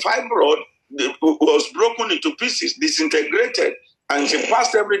 and the fibroid was broken into pieces, disintegrated, and she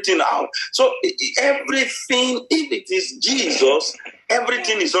passed everything out. So everything, if it is Jesus,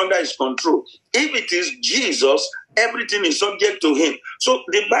 everything is under his control. If it is Jesus, everything is subject to him. So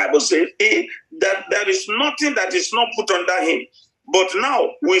the Bible says that there is nothing that is not put under him. But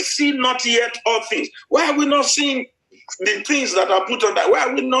now we see not yet all things. Why are we not seeing the things that are put on that? Why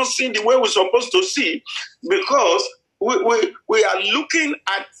are we not seeing the way we're supposed to see? Because we are looking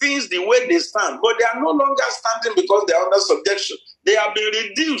at things the way they stand, but they are no longer standing because they are under subjection. They have been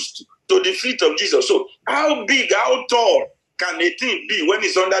reduced to the feet of Jesus. So how big, how tall can a thing be when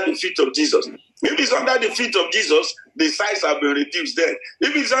it's under the feet of Jesus? If it's under the feet of Jesus, the size have been reduced then.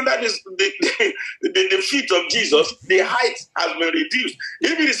 If it's under the feet of Jesus, the height has been reduced.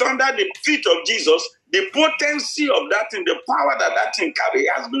 If it is under the feet of Jesus, the potency of that thing, the power that thing carries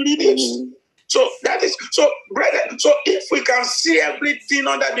has been reduced. So that is, brother, so if we can see everything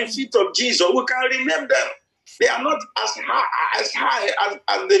under the feet of Jesus, we can rename them. They are not as high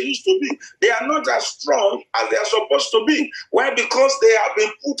as they used to be. They are not as strong as they are supposed to be. Why? Because they have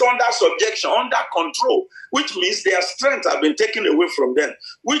been put under subjection, under control, which means their strength have been taken away from them,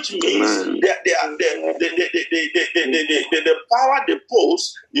 which means the power they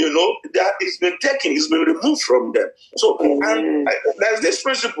pose, that it's been taken, it's been removed from them. So and there's this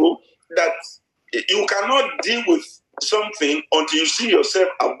principle that you cannot deal with something until you see yourself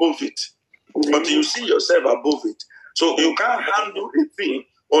above it. Until you see yourself above it. So you can't handle a thing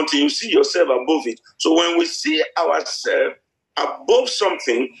until you see yourself above it. So when we see ourselves above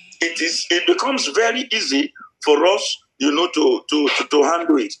something, it becomes very easy for us, to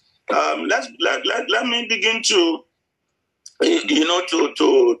handle it. Let me begin to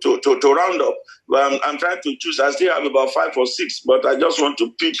to round up. I'm trying to choose. I still have about 5 or 6, but I just want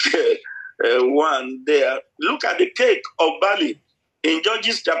to pick one there. Look at the cake of barley in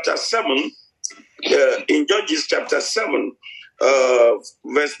Judges chapter 7. In Judges chapter 7,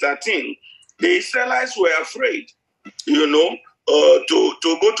 verse 13, the Israelites were afraid, to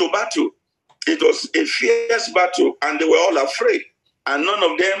go to battle. It was a fierce battle, and they were all afraid. And none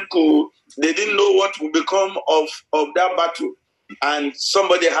of them they didn't know what would become of that battle. And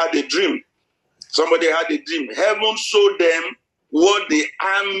somebody had a dream. Heaven showed them what the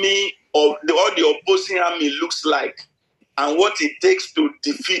army of the opposing army looks like and what it takes to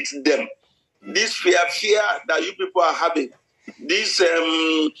defeat them. This fear that you people are having, this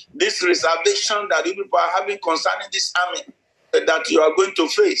reservation that you people are having concerning this army that you are going to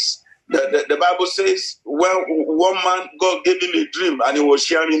face. The Bible says when one man, God gave him a dream and he was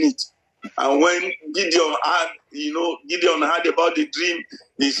sharing it. And when Gideon heard about the dream,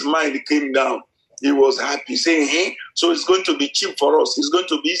 his mind came down. He was happy, saying, "Hey, so it's going to be cheap for us. It's going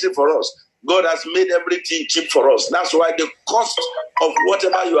to be easy for us. God has made everything cheap for us." That's why the cost of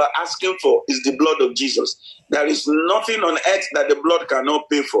whatever you are asking for is the blood of Jesus. There is nothing on earth that the blood cannot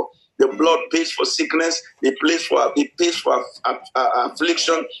pay for. The blood pays for sickness. It pays for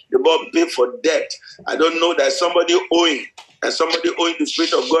affliction. The blood pays for death. I don't know that somebody owing the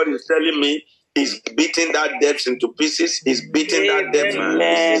Spirit of God is telling me is beating that debt into pieces. Is beating that debt into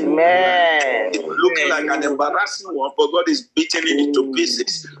pieces. It's looking like an embarrassing one, but God is beating it into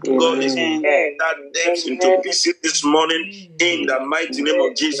pieces. God is beating that debt into pieces this morning in the mighty name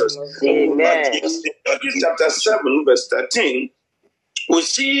of Jesus. But in Judges chapter 7, verse 13, we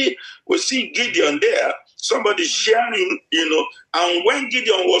see Gideon there. Somebody sharing, and when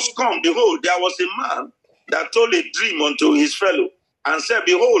Gideon was come, behold, there was a man that told a dream unto his fellow, and said,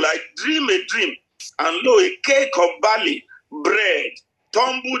 "Behold, I dream a dream, and lo, a cake of barley bread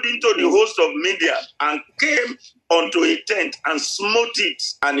tumbled into the host of Midian, and came unto a tent, and smote it,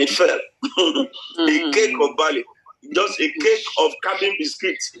 and it fell." A cake of barley, just a cake of cabin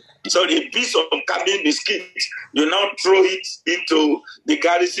biscuits. So a piece of cabin biscuits, you now throw it into the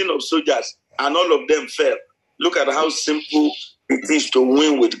garrison of soldiers, and all of them fell. Look at how simple it is to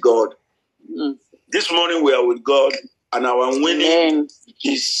win with God. This morning we are with God, and our winning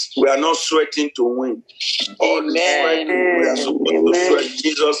is we are not sweating to win. All the sweat we are supposed to sweat.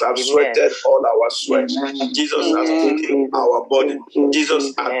 Jesus has sweated all our sweat. Jesus has taken our burden.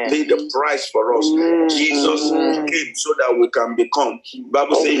 Jesus has paid the price for us. Jesus came so that we can become.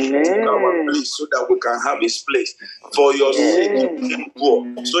 Bible says he took our place so that we can have his place. For your sake he became poor,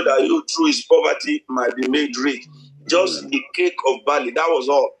 so that you through his poverty might be made rich. Just a cake of barley, that was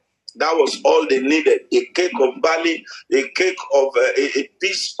all. That was all they needed. A cake of barley, a cake of a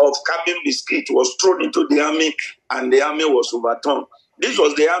piece of cabin biscuit was thrown into the army, and the army was overturned. This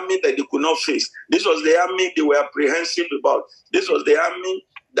was the army that they could not face. This was the army they were apprehensive about. This was the army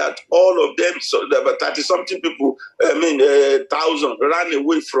that all of them, so there were 30-something people, 1,000 ran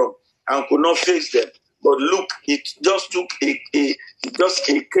away from and could not face them. But look, it just took a cake.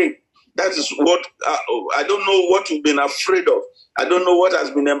 That is what I don't know what you've been afraid of. I don't know what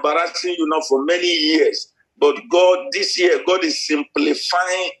has been embarrassing you now for many years. But God, this year, God is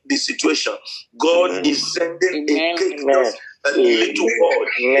simplifying the situation. God is sending a cake, a little word,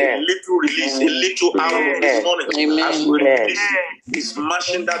 a little release, a little arrow this morning. As we release it, He's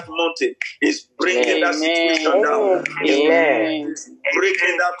smashing that mountain. He's bringing that situation down. He's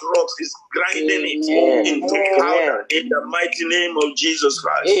breaking that rocks. He's grinding it into powder in the mighty name of Jesus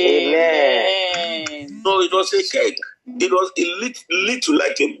Christ. So it was a cake. It was a little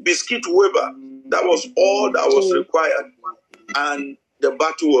like a biscuit wafer. That was all that was required. And the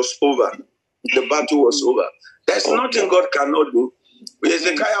battle was over. The battle was over. There's nothing God cannot do.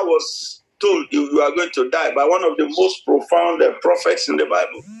 Hezekiah was told, "You are going to die," by one of the most profound prophets in the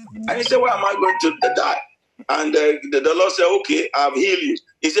Bible. And he said, "Why am I going to die?" And the Lord said, "Okay, I've healed you."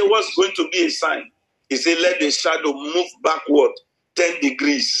 He said, "What's going to be a sign?" He said, let the shadow move backward 10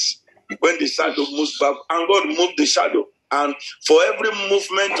 degrees. When the shadow moves back, and God moved the shadow. And for every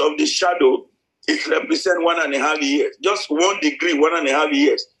movement of the shadow, it represents 1.5 years. Just 1 degree, 1.5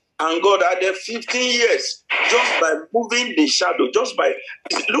 years. And God added 15 years just by moving the shadow. Just by,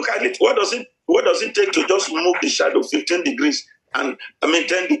 look at it. What does it take to just move the shadow 15 degrees? And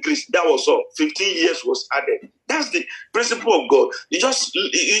 10 degrees. That was all. 15 years was added. That's the principle of God. You just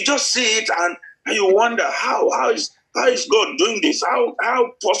see it and you wonder how is God doing this? How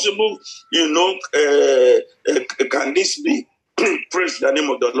possible, can this be? Praise the name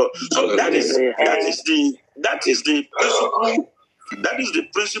of the Lord. So that is the principle. That is the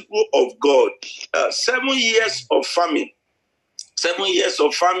principle of God. 7 years of famine, 7 years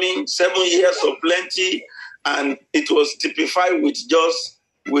of famine, 7 years of plenty, and it was typified with just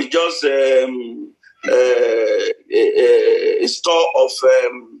a store of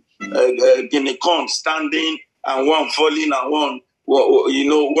guinea corn standing, and one falling, and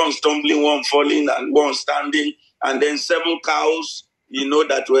one stumbling, one falling, and one standing, and then 7 cows,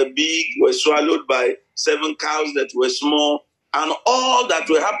 that were big were swallowed by 7 cows that were small, and all that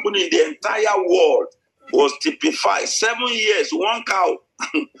will happen in the entire world was typified. 7 years, 1 cow,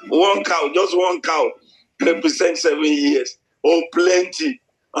 just 1 cow represents 7 years. Oh, plenty.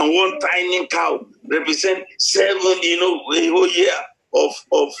 And 1 tiny cow represents 7, a whole year of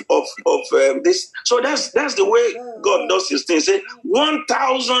this. So that's the way God does his thing. Say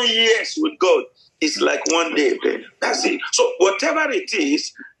 1,000 years with God is like 1 day. That's it. So whatever it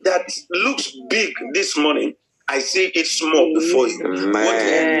is that looks big this morning, I see it small before you.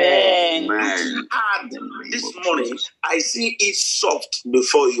 Amen. Hard this morning, I see it soft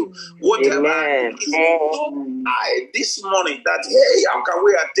before you. Whatever is so high this morning that, hey, how can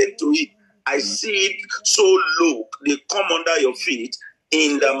we attend to it? I see it so low, they come under your feet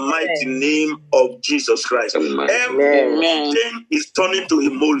in the mighty name of Jesus Christ. Every mountain is turning to a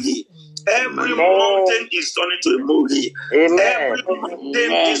molehill. Every mountain is turning to a molehill. Every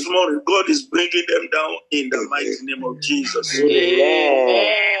mountain this morning, God is bringing them down in the mighty name of Jesus.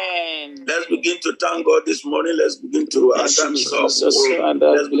 Amen. Let's begin to thank God this morning. Let's begin to Yes, thank Jesus, God.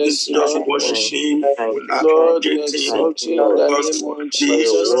 Father, Let's begin bless to you. just worship Him. Lord, we exalt you in the name of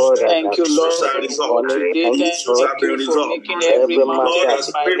Jesus. Thank you, Lord, for this for today. Thank you for making every mountain in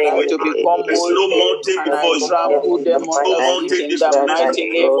my life to become molehill, and I trample them under feet in the mighty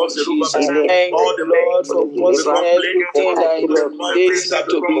name of Jesus. Thank you, Lord, for causing everything that intimidates me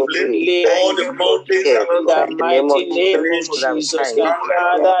to be laid in the mighty name of Jesus.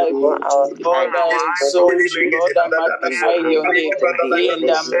 Father, I Lord, I exalt you, Lord, I magnify your name in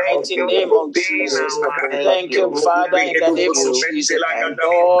the mighty name of Jesus. Thank you, Father, in the name of Jesus.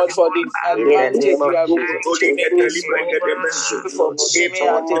 Lord, for the advantage you have given to me this morning. Thank you for putting me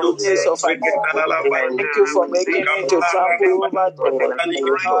at a place of advantage. Thank you for making me to trample over the powers and the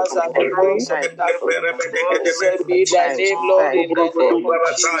works of darkness. Blessed be thy name, Lord, in the name of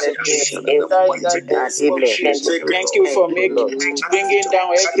Jesus. That in the name of Jesus. Thank you for bringing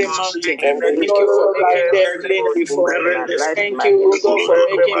down every mountain. Thank you for making them plain before me. Thank you, God, for making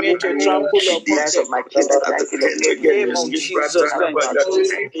me to trample upon them. In the name of Jesus Christ.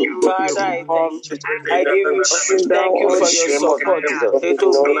 Father, I thank you. I give you thank you for your support. To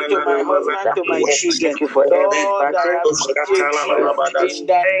me, to my husband, to my children. Lord, I appreciate you in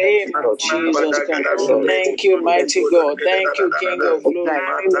the name of Jesus Christ. Thank you, mighty God. Thank you, King of glory.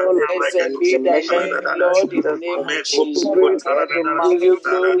 Blessed be thy name, Lord, in the name of Jesus. I give you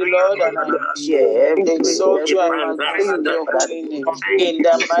glory, Lord, and I exalt you and magnify your holy name. In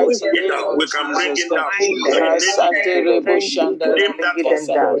the mighty name of we can bring Jesus it down. Christ.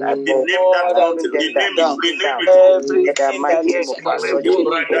 Lord, I bring down everything that is frustrating me.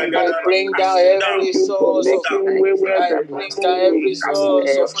 I bring down every source of I bring down every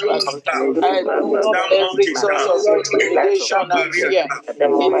source of fear. I bring down every source of intimidation and fear. In the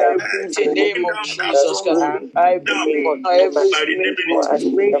mighty name of Jesus Christ, I bring down every spirit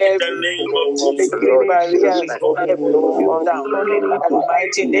barrier down. In the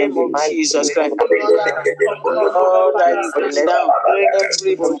mighty name of Jesus Christ. Lord, I bring down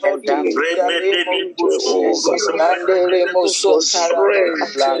every blockage in the name of Jesus. And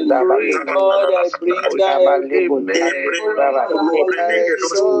the Lord, I bring down every I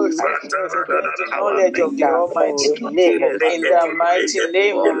exalt the knowledge of the Almighty in the mighty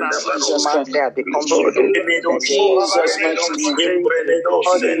name of Jesus Christ. Jesus, mighty name.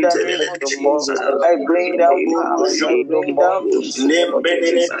 Lord, in the name of Jesus. I bring down boldness. I bring down peace in the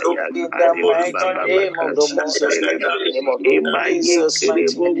mighty name of Jesus. In Jesus'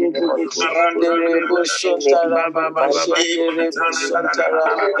 mighty name. Anderebo Suntara Mama Shenderebo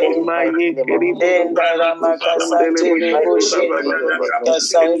Suntara Mama Endara Makasanterebo Shenderebo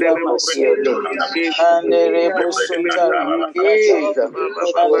Kasaira Masende Anderebo Suntara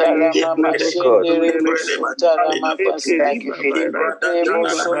Andara Mama Shenderebo Suntara Makasende Rebo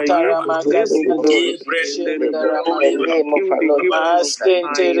Suntara Makasanterebo Shendara Mama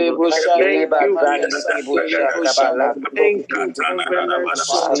Astenterebo Shandara Makasanterebo Shandara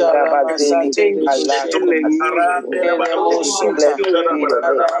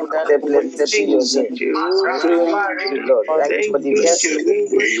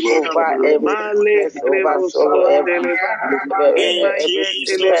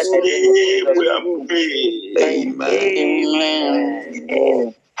Amen.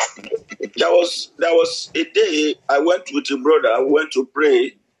 There was a day I went with a brother. I went to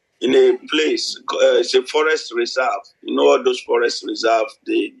pray in a place. It's a forest reserve. You know all those forest reserves.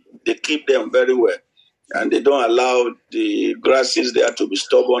 They keep them very well, and they don't allow the grasses there to be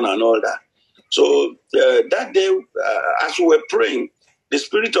stubborn and all that. So that day, as we were praying, the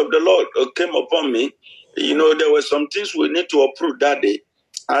Spirit of the Lord came upon me. You know, there were some things we need to uproot that day.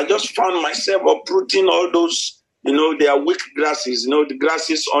 I just found myself uprooting all those. You know, they are weak grasses. You know, the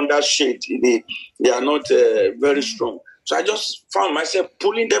grasses under shade, they are not very strong. So I just found myself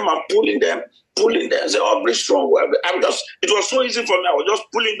pulling them and pulling them. I said, oh, be strong. It was so easy for me. I was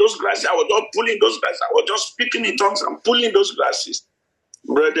just pulling those grasses. I was just speaking in tongues and pulling those grasses.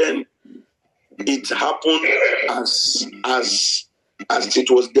 Brethren, it happened as it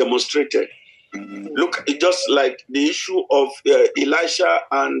was demonstrated. Look, it's just like the issue of Elisha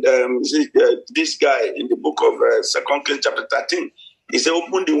and this guy in the book of 2 Kings chapter 13. He said,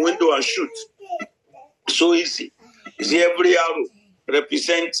 open the window and shoot. So easy. You see, every arrow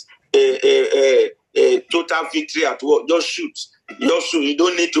represents a total victory at war. Just shoot. You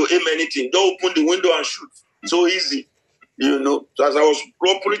don't need to aim anything. Don't open the window and shoot. So easy. You know, so as I was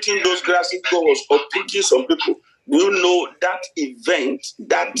operating those grasses, God was uprooting some people. You know that event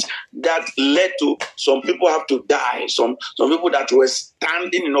that led to some people have to die. Some people that were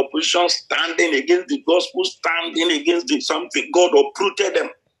standing in opposition, standing against the gospel, standing against something. God uprooted them.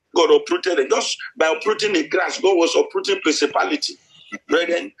 Just by uprooting the grass. God was uprooting principality.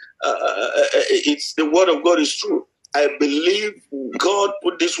 Brethren, it's the word of God is true. I believe God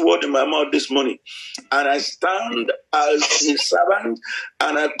put this word in my mouth this morning, and I stand as his servant,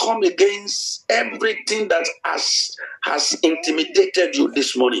 and I come against everything that has intimidated you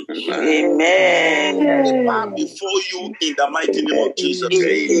this morning. Amen. I bow before you in the mighty name of Jesus.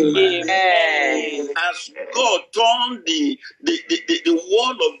 Amen. As God turned the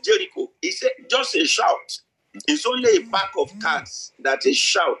wall of Jericho, he said, just a shout. It's only a pack of cards that a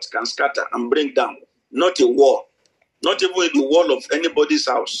shout can scatter and bring down, not a wall. Not even the wall of anybody's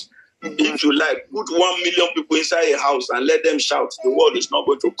house. If you like, put 1 million people inside a house and let them shout, the wall is not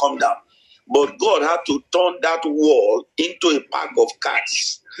going to come down. But God had to turn that wall into a pack of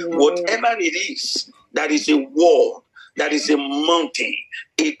cards. Whatever it is, that is a wall, that is a mountain,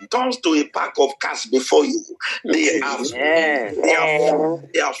 it turns to a pack of cards before you. They are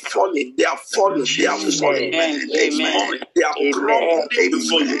falling. They are crumbling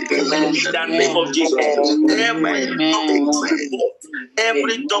before you. In the name of Jesus,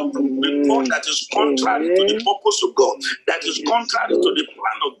 every doctrine report that is contrary to the purpose of God, that is contrary to the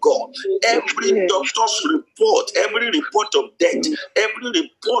plan of God, every doctor's report, every report of death, every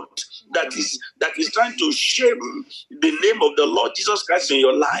report that is trying to shame the name of the Lord Jesus Christ in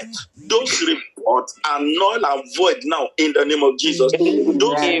your life, those reports are null and void now in the name of Jesus.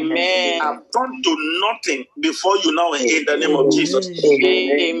 Those have turned to nothing before you now in the name of Jesus.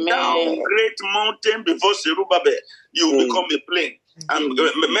 Down great mountain before Zerubbabel, you become a plain. And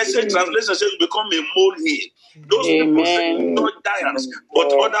Message translation says you become a molehill. Those people say you saw giants,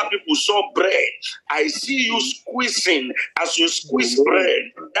 but other people saw bread. I see you squeezing as you squeeze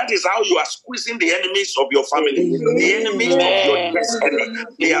bread. That is how you are squeezing the enemies of your family, the enemies of your destiny.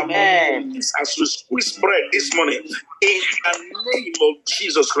 They are as you squeeze bread this morning. In the name of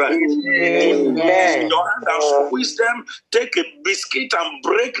Jesus Christ. Amen. Your hand and squeeze them, take a biscuit and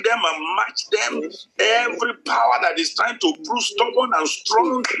break them and match them. Every power that is trying to prove stubborn and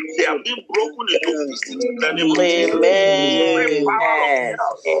strong, they are being broken into pieces in the name of Jesus. Every power of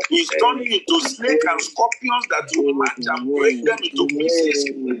now. He's turning into snake and scorpions that you match and break them into pieces.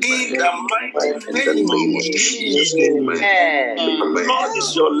 In the mighty name of Jesus. The Lord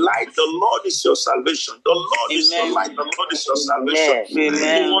is your light. The Lord is your salvation. The Lord is your light. The Lord is your salvation.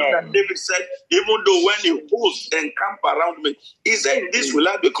 The one that David said, even though when the hosts encamp around me, he said, in this will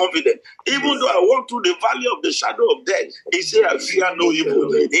I be confident. Even though I walk through the valley of the shadow of death, he said, I fear no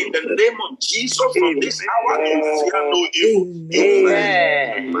evil. In the name of Jesus, from this hour, you fear no evil.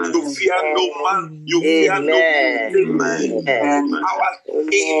 You fear no man. You fear no power.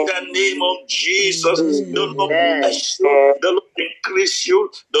 In the name of Jesus, the Lord bless you. The Lord increase you.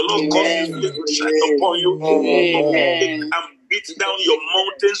 The Lord cause his face to shine upon you. And beat down your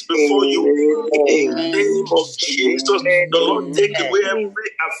mountains before you. In the name of Jesus, the Lord take away every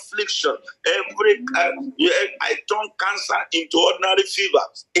affliction, every I turn cancer into ordinary fever.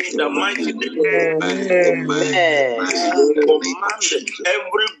 In the mighty name command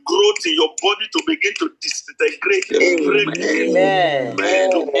every growth in your body to begin to disintegrate.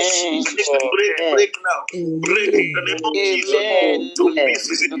 Break now. Break in the name of Jesus. To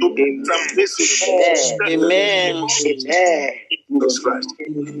pieces, into some pieces. Amen. Jesus Christ.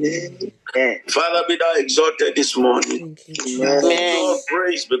 Father, be thou exalted this morning. Lord,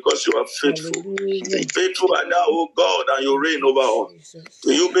 praise because you are faithful. Faithful are thou, O God, and you reign over all.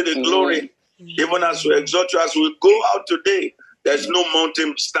 To you be the glory, even as we exalt you, as we go out today. There's no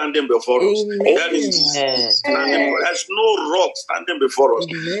mountain standing before us. There's no rock standing before us.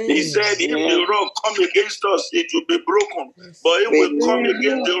 He said, if the rock come against us, it will be broken. But if we come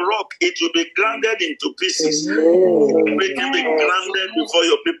against the rock, it will be grounded into pieces. Everything be grounded before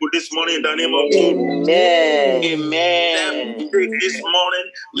your people this morning in the name of Jesus. Amen. This morning,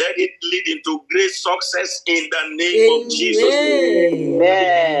 let it lead into great success in the name of Jesus.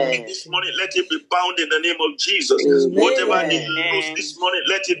 Amen. This morning, let it be bound in the name of Jesus. Whatever is loose this morning,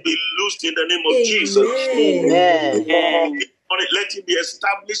 let it be loosed in the name of Jesus. Let it be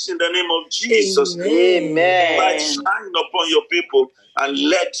established in the name of Jesus. Light shine upon your people and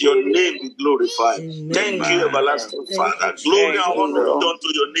let your name be glorified. Thank you, everlasting Father. Glory and honor be unto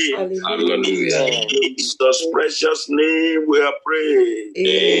your name. Hallelujah. In Jesus' precious name we are praying.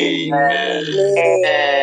 Amen.